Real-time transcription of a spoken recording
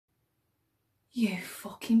You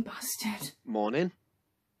fucking bastard. Morning.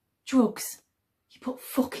 Drugs. You put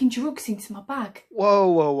fucking drugs into my bag. Whoa,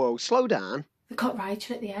 whoa, whoa. Slow down. They caught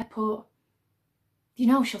Rachel at the airport. You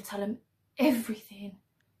know she'll tell him everything.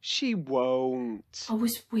 She won't. I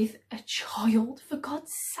was with a child, for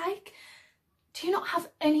God's sake. Do you not have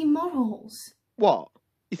any morals? What?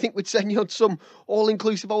 You think we'd send you on some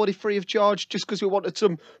all-inclusive holiday free of charge just because we wanted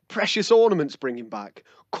some precious ornaments bringing back?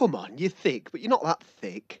 Come on, you're thick, but you're not that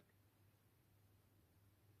thick.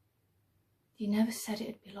 You never said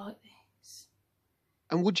it'd be like this.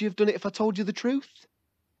 And would you have done it if I told you the truth?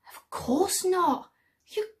 Of course not.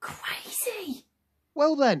 You're crazy.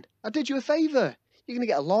 Well then, I did you a favour. You're going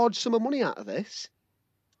to get a large sum of money out of this.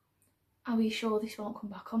 Are we sure this won't come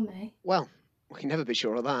back on me? Well, we can never be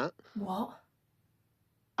sure of that. What?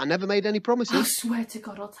 I never made any promises. I swear to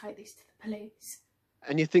God I'll take this to the police.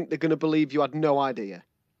 And you think they're going to believe you had no idea?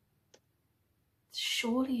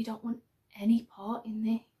 Surely you don't want any part in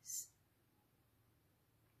this.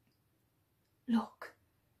 Look,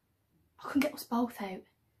 I can get us both out.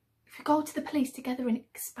 If we go to the police together and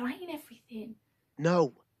explain everything.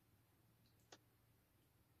 No.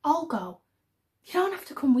 I'll go. You don't have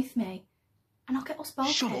to come with me. And I'll get us both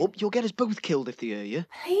Shut out. up, you'll get us both killed if they hear you.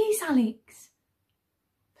 Please, Alex.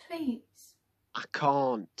 Please. I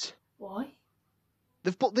can't. Why?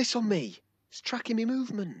 They've put this on me. It's tracking me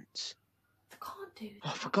movements. They can't do that.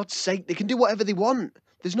 Oh, for God's sake, they can do whatever they want.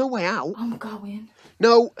 There's no way out. I'm going.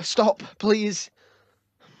 No, stop, please.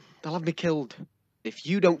 They'll have me killed. If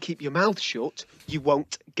you don't keep your mouth shut, you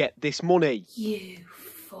won't get this money. You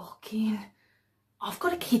fucking... I've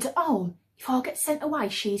got a kid at home. If I get sent away,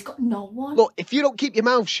 she's got no one. Look, if you don't keep your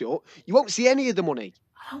mouth shut, you won't see any of the money.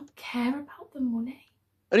 I don't care about the money.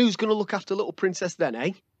 And who's going to look after little princess then,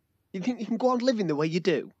 eh? You think you can go on living the way you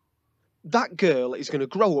do? That girl is going to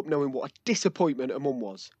grow up knowing what a disappointment her mum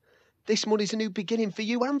was. This money's a new beginning for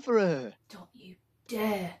you and for her. Don't you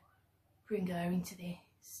dare bring her into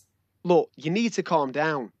this. Look, you need to calm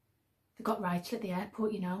down. They got Rachel at the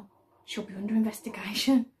airport, you know. She'll be under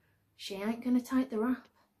investigation. She ain't going to take the rap.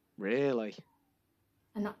 Really?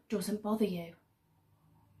 And that doesn't bother you.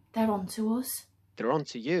 They're on to us. They're on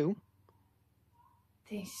to you.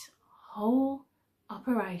 This whole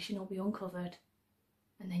operation will be uncovered.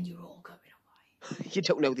 And then you're all going away. You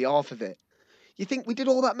don't know the half of it. You think we did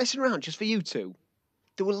all that messing around just for you two?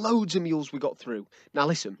 There were loads of mules we got through. Now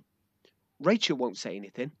listen, Rachel won't say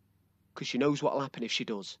anything, because she knows what'll happen if she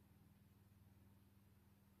does.